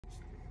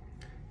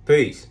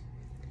Peace.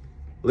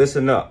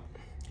 Listen up.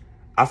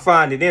 I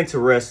find it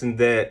interesting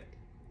that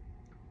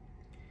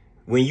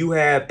when you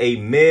have a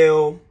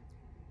male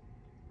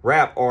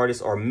rap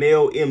artist or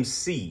male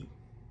MC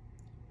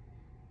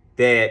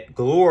that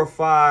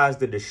glorifies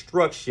the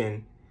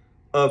destruction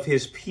of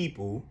his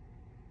people,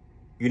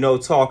 you know,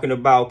 talking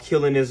about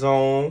killing his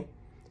own,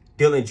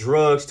 dealing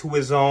drugs to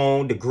his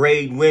own,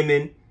 degrading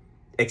women,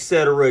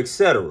 etc.,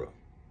 etc.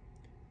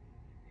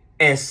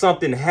 And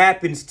something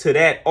happens to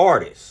that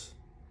artist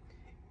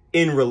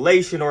in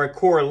relation or in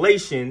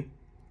correlation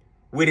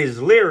with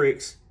his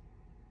lyrics,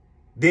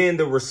 then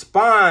the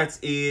response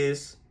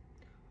is,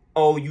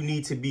 oh, you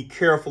need to be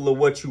careful of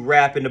what you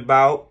rapping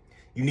about.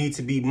 You need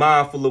to be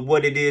mindful of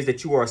what it is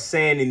that you are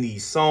saying in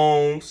these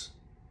songs.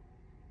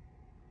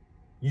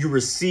 You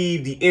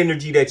receive the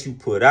energy that you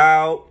put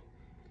out.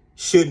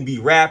 Shouldn't be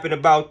rapping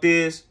about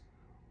this.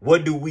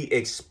 What do we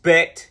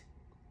expect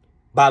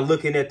by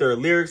looking at their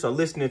lyrics or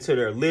listening to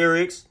their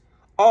lyrics?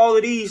 All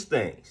of these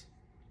things.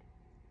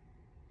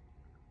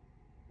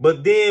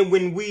 But then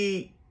when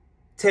we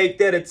take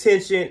that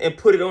attention and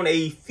put it on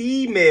a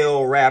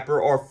female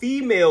rapper or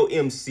female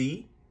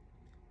MC,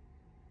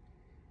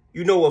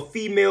 you know, a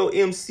female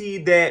MC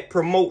that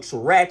promotes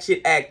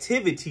ratchet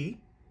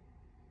activity,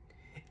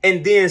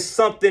 and then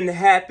something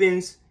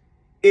happens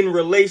in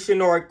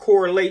relation or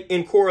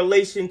in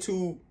correlation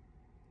to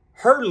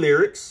her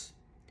lyrics,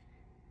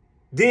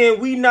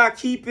 then we not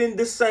keeping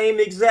the same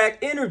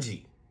exact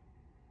energy.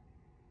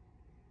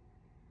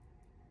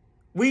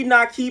 We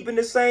not keeping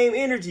the same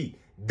energy.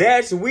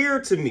 That's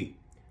weird to me.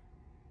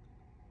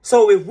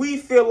 So if we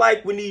feel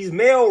like when these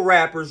male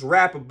rappers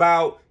rap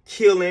about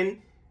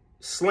killing,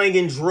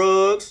 slinging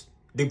drugs,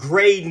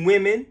 degrading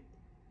women,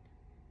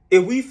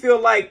 if we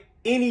feel like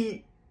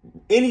anything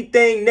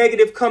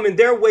negative coming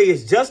their way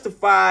is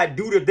justified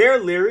due to their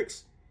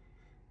lyrics,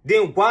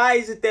 then why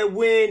is it that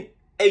when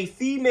a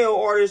female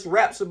artist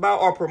raps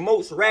about or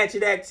promotes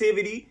ratchet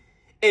activity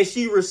and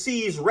she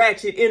receives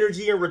ratchet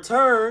energy in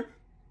return,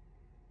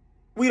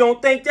 we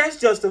don't think that's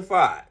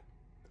justified?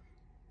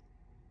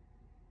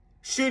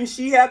 Shouldn't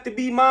she have to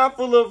be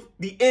mindful of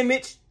the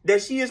image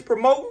that she is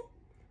promoting,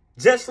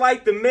 just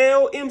like the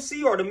male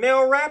MC or the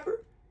male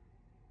rapper?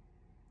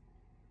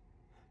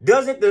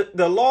 Doesn't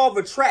the law of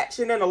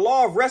attraction and the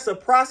law of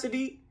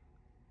reciprocity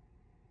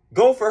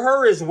go for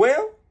her as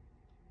well?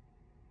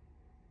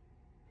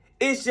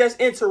 It's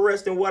just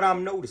interesting what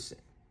I'm noticing.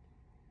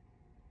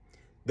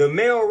 The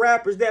male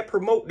rappers that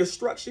promote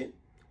destruction,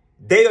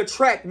 they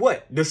attract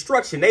what?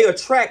 Destruction. They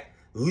attract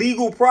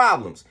legal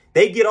problems.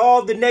 They get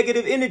all the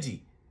negative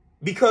energy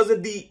because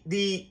of the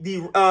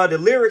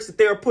lyrics that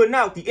they're putting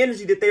out, the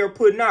energy that they are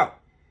putting out.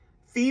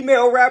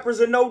 Female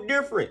rappers are no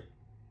different.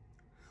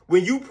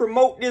 When you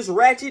promote this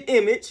ratchet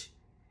image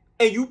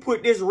and you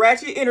put this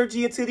ratchet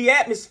energy into the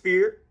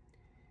atmosphere,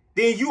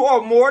 then you are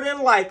more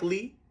than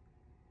likely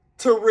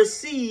to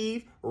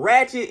receive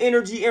ratchet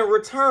energy in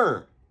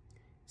return.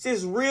 This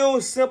is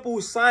real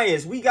simple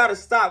science. We got to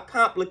stop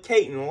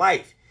complicating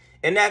life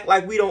and act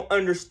like we don't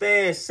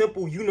understand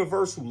simple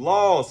universal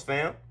laws,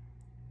 fam.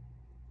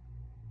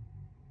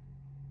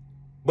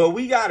 But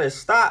we got to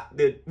stop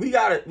that. We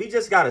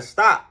just got to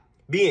stop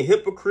being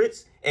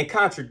hypocrites and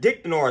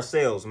contradicting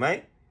ourselves,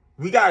 man.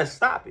 We got to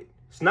stop it.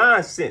 It's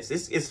nonsense.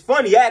 It's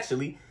funny,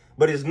 actually,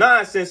 but it's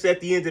nonsense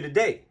at the end of the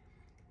day.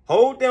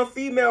 Hold them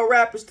female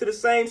rappers to the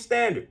same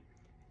standard.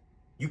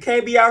 You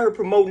can't be out here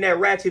promoting that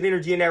ratchet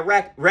energy and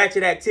that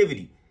ratchet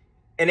activity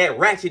and that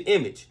ratchet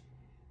image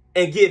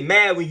and get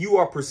mad when you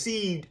are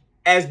perceived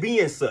as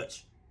being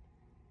such.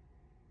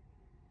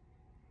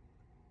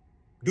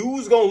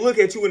 Dudes gonna look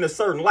at you in a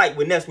certain light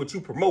when that's what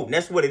you promote.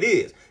 That's what it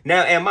is.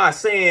 Now, am I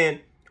saying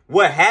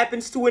what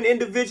happens to an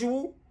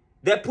individual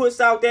that puts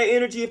out that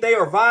energy if they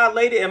are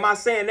violated? Am I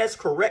saying that's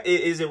correct?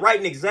 Is it right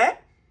and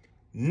exact?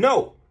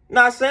 No,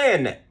 not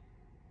saying that.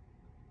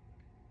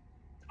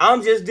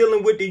 I'm just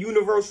dealing with the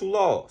universal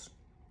laws.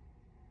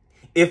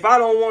 If I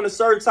don't want a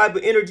certain type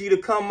of energy to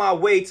come my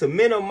way to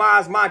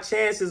minimize my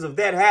chances of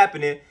that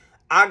happening,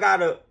 I got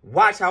to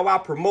watch how I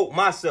promote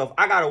myself.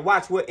 I got to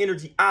watch what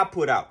energy I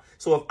put out.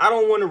 So if I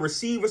don't want to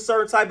receive a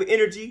certain type of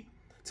energy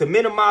to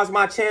minimize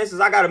my chances,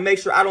 I got to make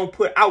sure I don't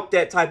put out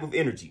that type of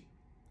energy.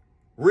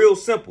 Real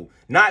simple.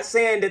 Not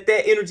saying that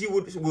that energy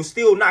will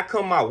still not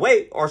come my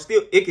way, or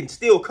it can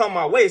still come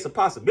my way. It's a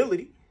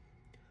possibility.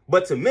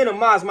 But to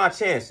minimize my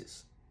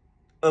chances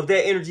of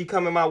that energy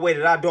coming my way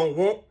that I don't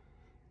want,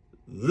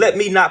 let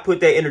me not put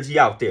that energy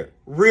out there.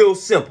 Real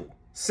simple.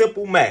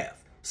 Simple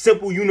math.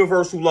 Simple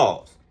universal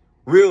laws.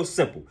 Real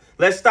simple.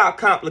 Let's stop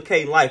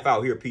complicating life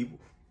out here, people.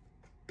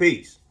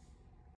 Peace.